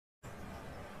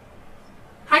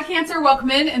Hi Cancer,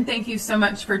 welcome in and thank you so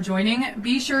much for joining.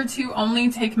 Be sure to only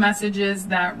take messages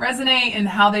that resonate and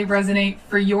how they resonate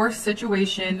for your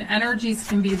situation. Energies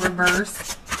can be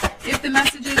reversed. If the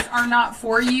messages are not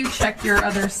for you, check your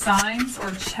other signs or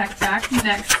check back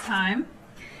next time.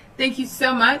 Thank you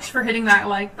so much for hitting that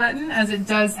like button as it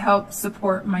does help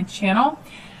support my channel.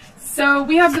 So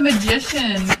we have the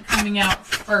Magician coming out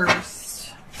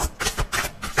first.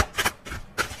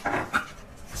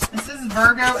 This is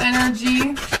Virgo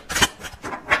energy.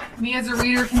 Me as a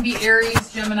reader can be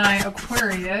Aries, Gemini,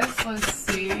 Aquarius. Let's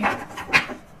see.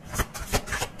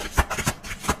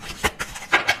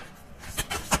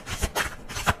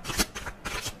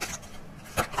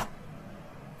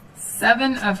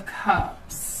 Seven of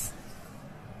Cups.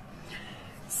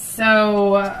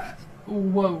 So,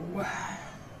 whoa.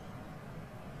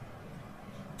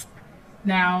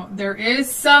 Now, there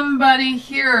is somebody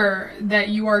here that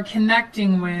you are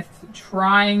connecting with,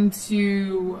 trying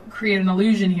to create an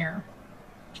illusion here.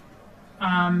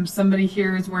 Somebody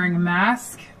here is wearing a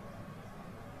mask.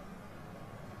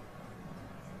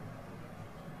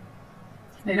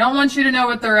 They don't want you to know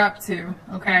what they're up to,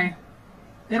 okay?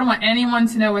 They don't want anyone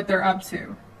to know what they're up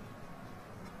to.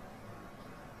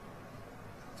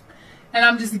 And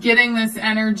I'm just getting this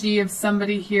energy of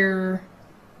somebody here.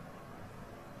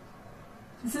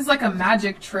 This is like a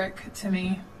magic trick to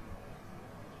me.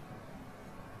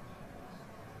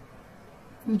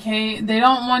 Okay, they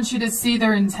don't want you to see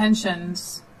their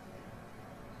intentions.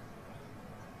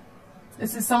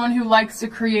 This is someone who likes to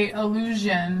create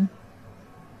illusion.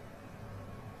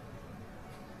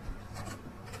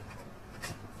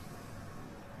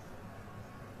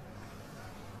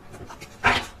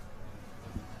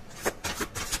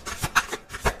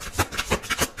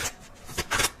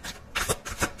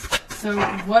 So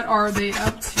what are they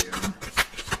up to?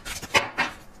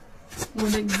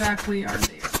 What exactly are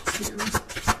they up to?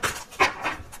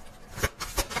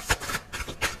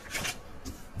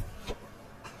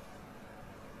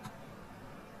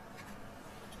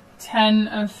 Ten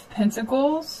of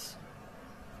Pentacles.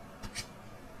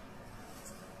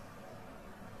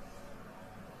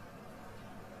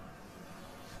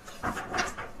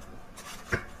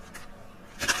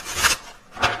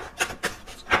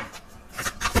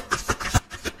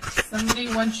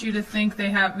 Somebody wants you to think they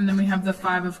have, and then we have the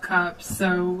Five of Cups.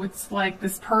 So it's like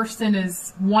this person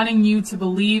is wanting you to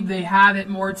believe they have it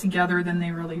more together than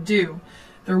they really do.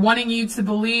 They're wanting you to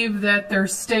believe that they're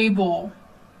stable.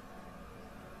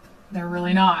 They're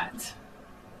really not.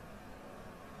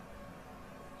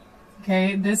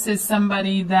 Okay, this is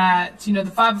somebody that, you know,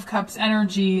 the Five of Cups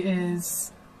energy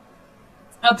is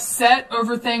upset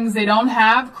over things they don't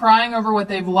have, crying over what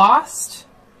they've lost.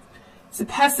 It's a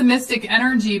pessimistic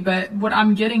energy, but what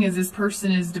I'm getting is this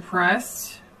person is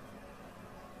depressed,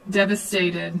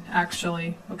 devastated,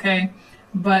 actually, okay?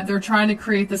 But they're trying to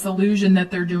create this illusion that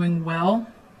they're doing well.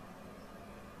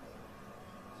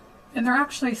 And they're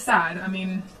actually sad. I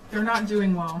mean, they're not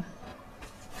doing well.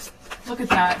 Look at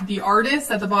that. The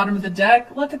Artist at the bottom of the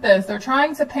deck. Look at this. They're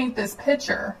trying to paint this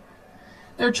picture.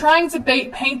 They're trying to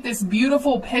paint this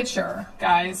beautiful picture,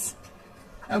 guys.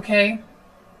 Okay?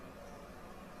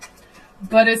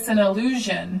 But it's an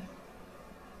illusion.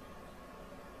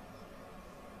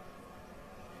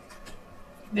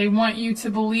 They want you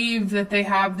to believe that they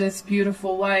have this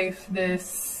beautiful life,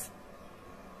 this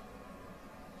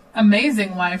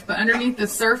amazing life, but underneath the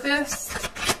surface,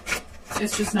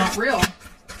 it's just not real.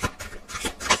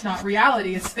 It's not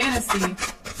reality, it's fantasy.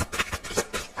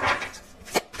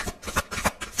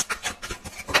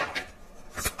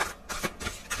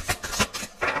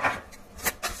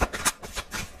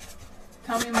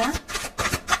 Tell me more.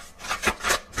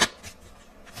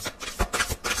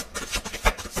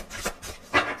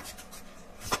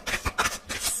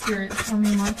 Spirit, tell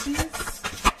me more, please.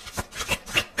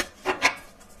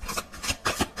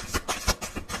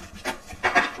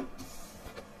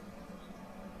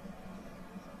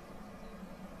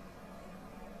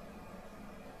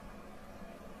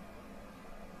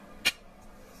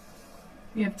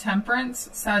 We have Temperance,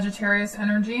 Sagittarius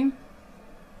energy.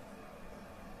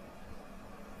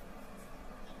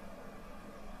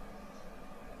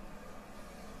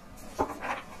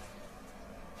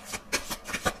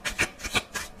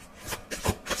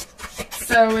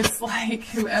 So it's like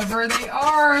whoever they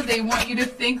are, they want you to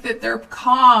think that they're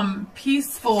calm,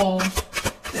 peaceful,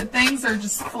 that things are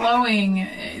just flowing.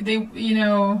 They, you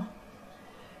know,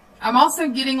 I'm also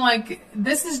getting like,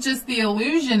 this is just the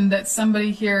illusion that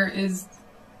somebody here is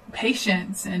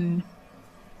patient and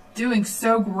doing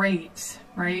so great,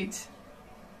 right?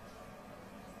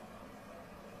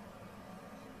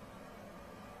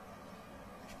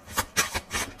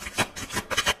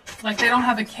 Like they don't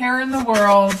have a care in the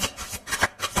world.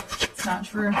 It's not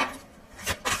true.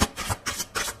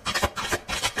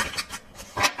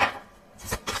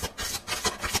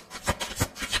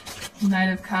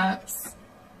 Knight of Cups.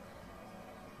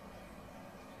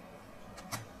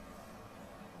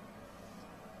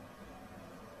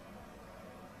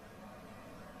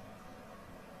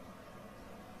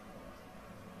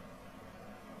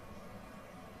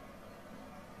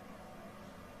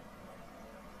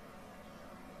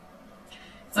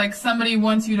 It's like somebody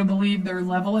wants you to believe they're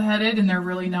level-headed and they're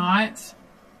really not.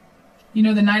 You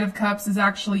know, the Knight of Cups is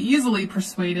actually easily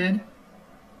persuaded.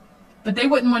 But they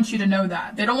wouldn't want you to know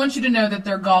that. They don't want you to know that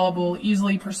they're gullible,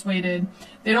 easily persuaded.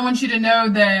 They don't want you to know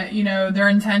that, you know, their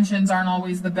intentions aren't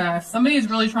always the best. Somebody is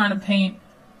really trying to paint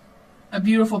a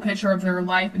beautiful picture of their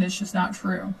life, and it's just not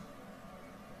true.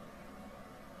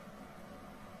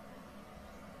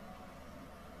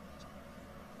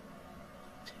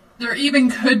 They're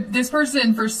even this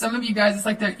person, for some of you guys, it's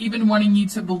like they're even wanting you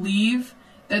to believe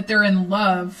that they're in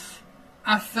love.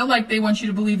 I feel like they want you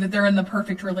to believe that they're in the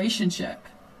perfect relationship.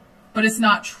 But it's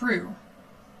not true.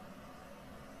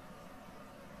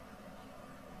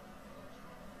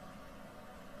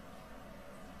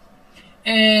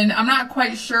 And I'm not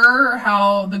quite sure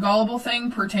how the gullible thing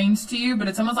pertains to you, but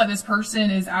it's almost like this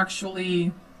person is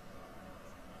actually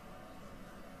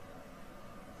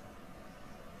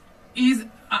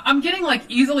I'm getting like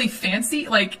easily fancy,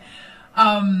 like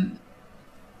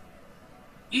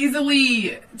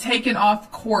easily taken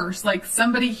off course. Like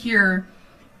somebody here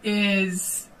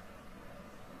is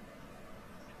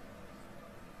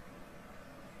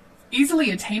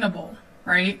easily attainable,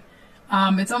 right?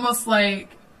 It's almost like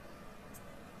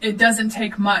it doesn't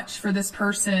take much for this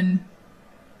person.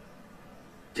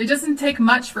 It doesn't take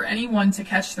much for anyone to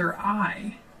catch their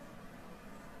eye.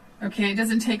 Okay, it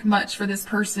doesn't take much for this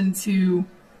person to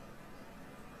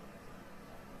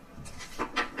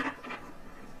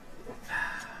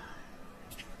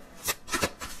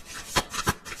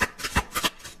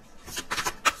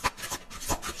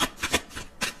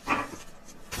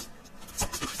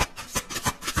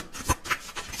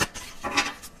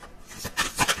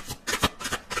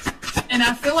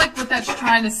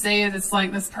trying to say is it's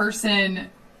like this person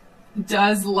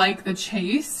does like the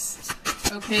chase.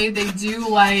 Okay, they do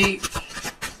like,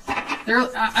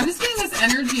 I'm just getting this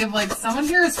energy of like someone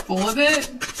here is full of it.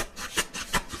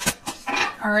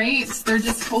 All right, they're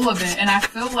just full of it. And I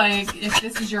feel like if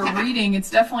this is your reading, it's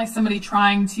definitely somebody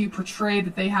trying to portray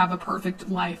that they have a perfect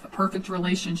life, a perfect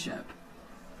relationship.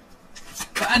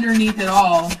 But underneath it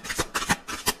all,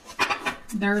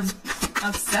 they're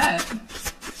upset.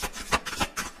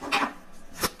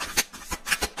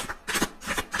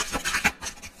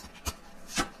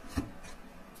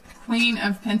 Queen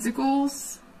of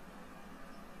Pentacles.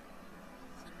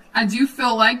 I do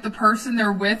feel like the person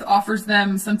they're with offers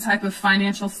them some type of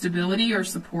financial stability or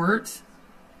support.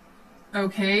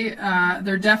 Okay,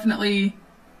 they're definitely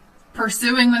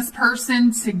pursuing this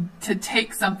person to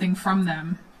take something from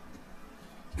them,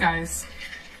 guys.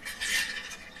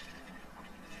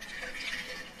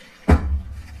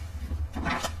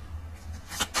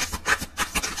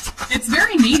 It's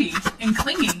very needy and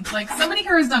clingy. Like somebody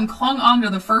here has clung on to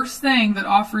the first thing that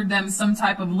offered them some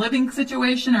type of living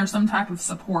situation or some type of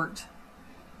support.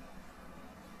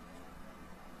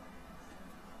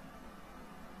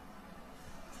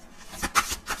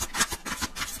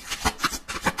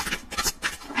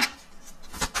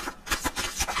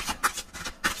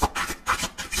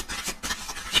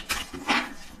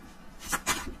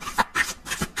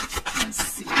 Let's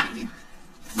see.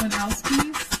 What else,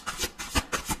 please?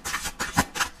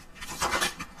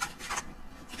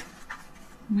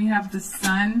 We have the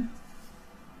Sun.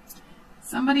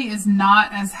 Somebody is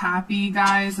not as happy,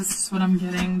 guys. This is what I'm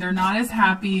getting. They're not as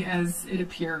happy as it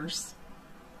appears.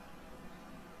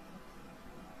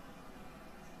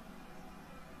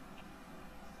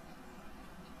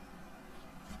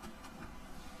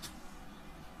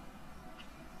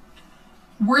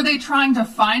 Were they trying to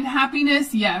find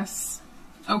happiness? Yes.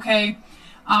 Okay.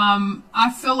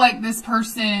 I feel like this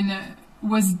person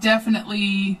was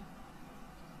definitely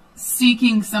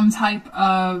seeking some type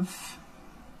of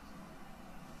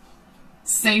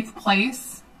safe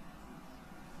place.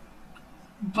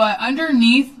 But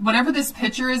underneath, whatever this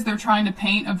picture is they're trying to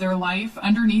paint of their life,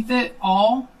 underneath it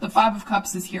all, the Five of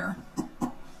Cups is here.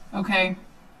 Okay?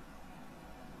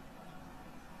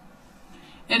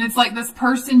 And it's like this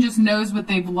person just knows what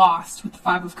they've lost with the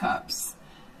Five of Cups.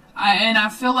 And I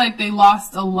feel like they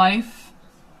lost a life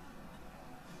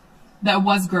that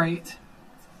was great.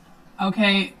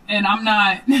 Okay, and I'm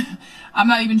not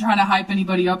even trying to hype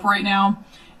anybody up right now.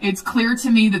 It's clear to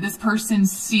me that this person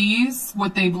sees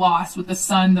what they've lost with the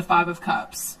Sun, the Five of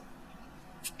Cups.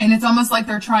 And it's almost like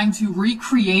they're trying to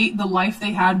recreate the life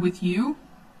they had with you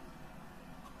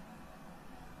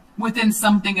within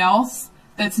something else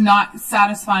that's not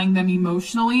satisfying them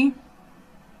emotionally.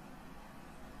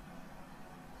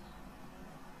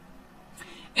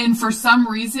 And for some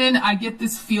reason, I get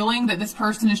this feeling that this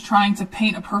person is trying to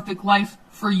paint a perfect life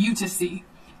for you to see.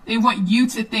 They want you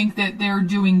to think that they're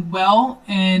doing well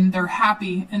and they're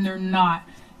happy, and they're not.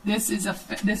 This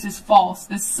is false.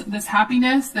 This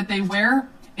happiness that they wear,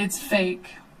 it's fake.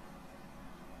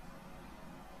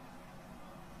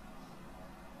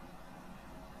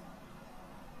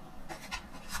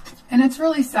 And it's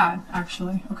really sad,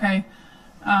 actually, okay?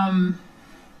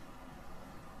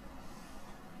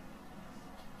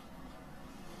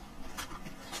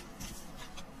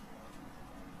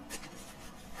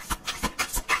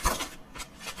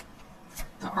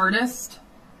 The Artist.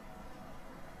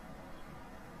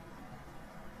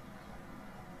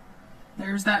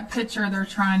 There's that picture they're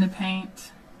trying to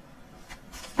paint.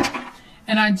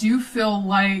 And I do feel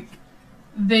like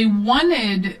they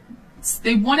wanted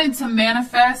to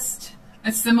manifest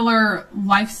a similar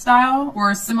lifestyle or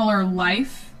a similar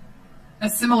life, a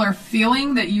similar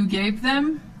feeling that you gave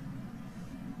them.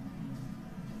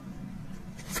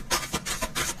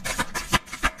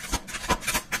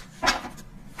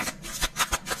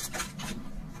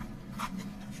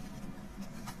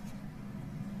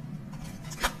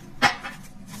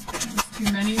 There's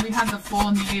too many. We had the Fool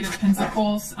and the Eight of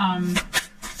Pentacles.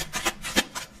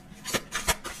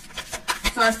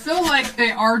 So I feel like they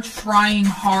are trying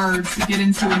hard to get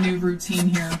into a new routine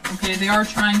here. Okay, they are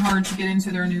trying hard to get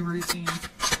into their new routine.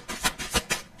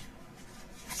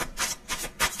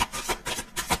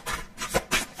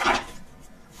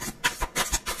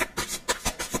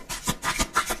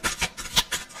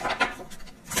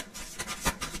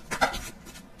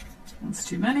 That's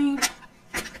too many.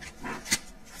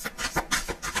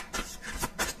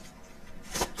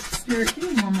 Spirit,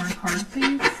 give me one more card,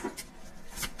 please.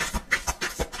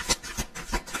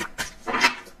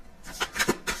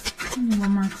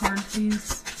 One more card,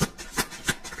 please.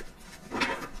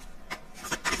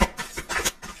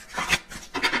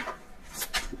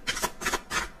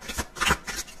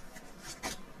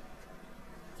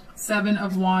 Seven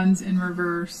of Wands in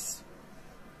reverse.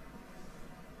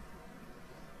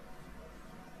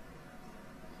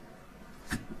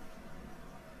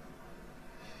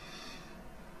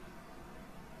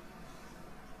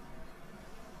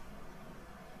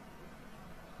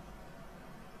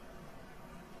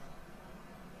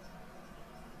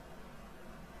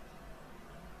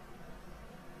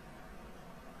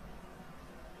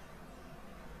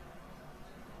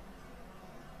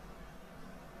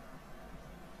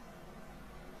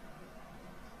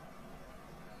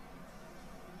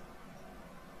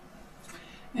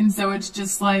 And so it's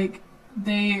just like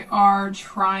they are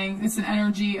trying, it's an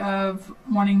energy of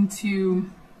wanting to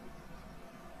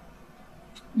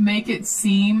make it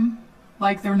seem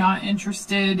like they're not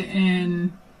interested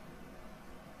in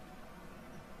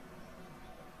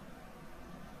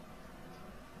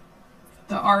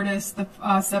the Artist,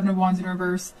 the Seven of Wands in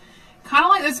reverse. Kind of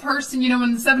like this person, you know,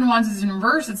 when the Seven of Wands is in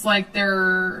reverse, it's like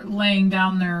they're laying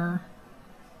down their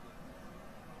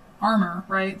armor,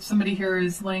 right? Somebody here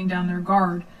is laying down their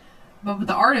guard. But with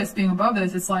the Artist being above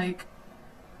this, it's like,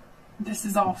 this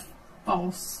is all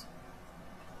false.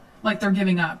 Like they're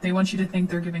giving up. They want you to think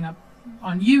they're giving up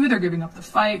on you. They're giving up the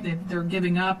fight. They're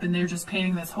giving up, and they're just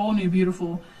painting this whole new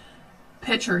beautiful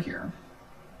picture here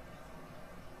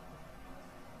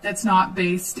that's not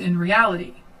based in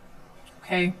reality.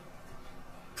 Okay?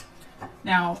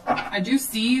 Now, I do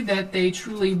see that they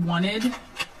truly wanted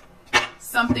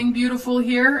something beautiful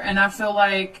here, and I feel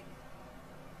like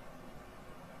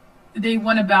they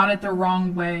went about it the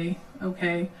wrong way.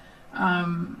 Okay,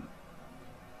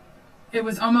 it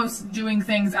was almost doing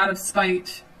things out of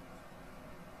spite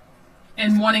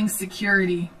and wanting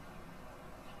security,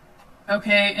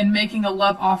 okay, and making a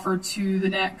love offer to the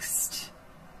next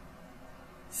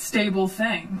stable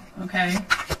thing, okay.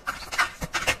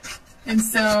 And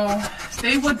so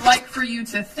they would like for you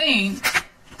to think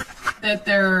that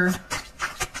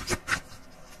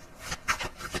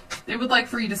they would like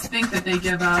for you to think that they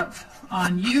give up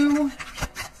on you.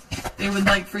 They would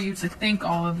like for you to think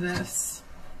all of this.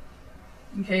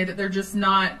 Okay, that they're just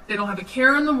not, they don't have a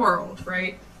care in the world,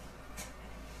 right?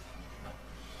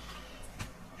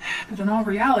 But in all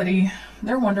reality,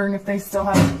 they're wondering if they still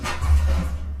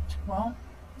have, well,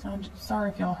 I'm sorry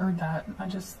if y'all heard that.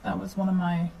 That was one of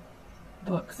my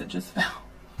books that just fell.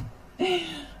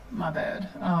 My bad.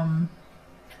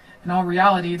 in all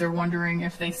reality, they're wondering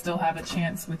if they still have a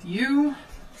chance with you.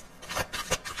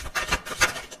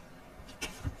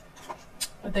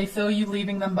 But they feel you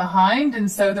leaving them behind, and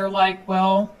so they're like,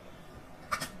 well,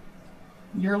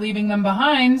 you're leaving them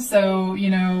behind, so, you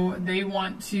know, they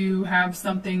want to have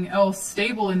something else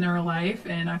stable in their life,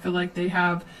 and I feel like they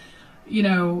have, you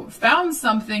know, found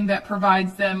something that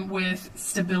provides them with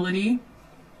stability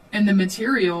in the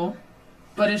material,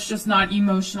 but it's just not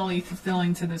emotionally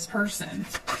fulfilling to this person.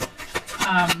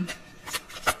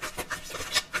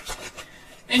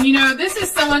 And you know, this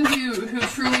is someone who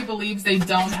truly believes they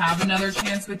don't have another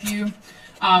chance with you,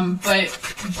 but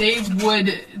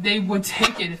they would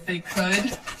take it if they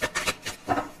could.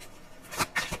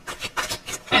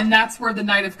 And that's where the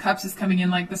Knight of Cups is coming in.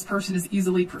 Like, this person is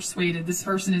easily persuaded. This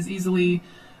person is easily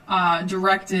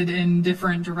directed in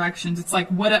different directions. It's like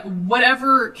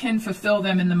whatever can fulfill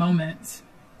them in the moment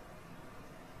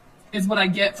is what I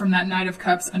get from that Knight of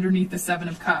Cups underneath the Seven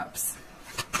of Cups.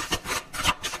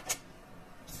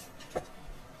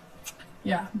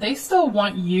 Yeah, they still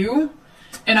want you,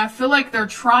 and I feel like they're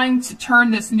trying to turn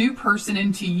this new person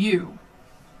into you.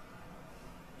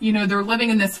 You know, they're living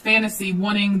in this fantasy,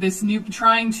 wanting this new,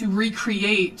 trying to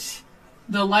recreate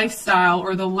the lifestyle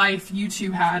or the life you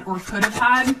two had or could have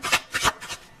had.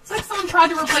 It's like someone tried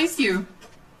to replace you.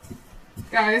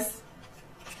 Guys,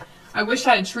 I wish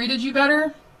I had treated you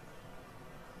better.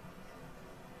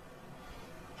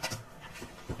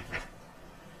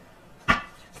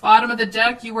 Bottom of the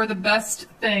deck, you were the best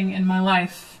thing in my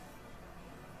life.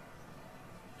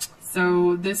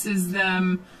 So this is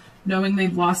them knowing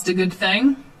they've lost a good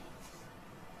thing.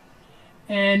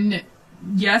 And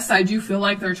yes, I do feel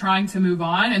like they're trying to move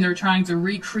on, and they're trying to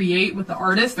recreate with the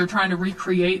artist. They're trying to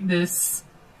recreate this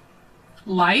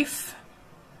life.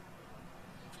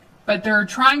 But they're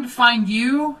trying to find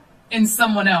you in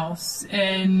someone else,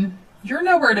 and you're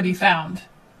nowhere to be found.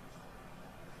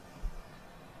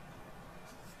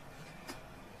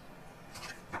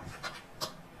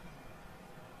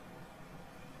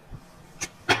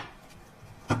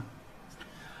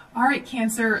 All right,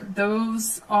 Cancer,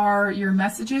 those are your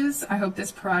messages. I hope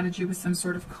this provided you with some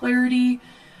sort of clarity.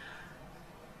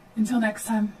 Until next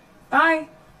time, bye.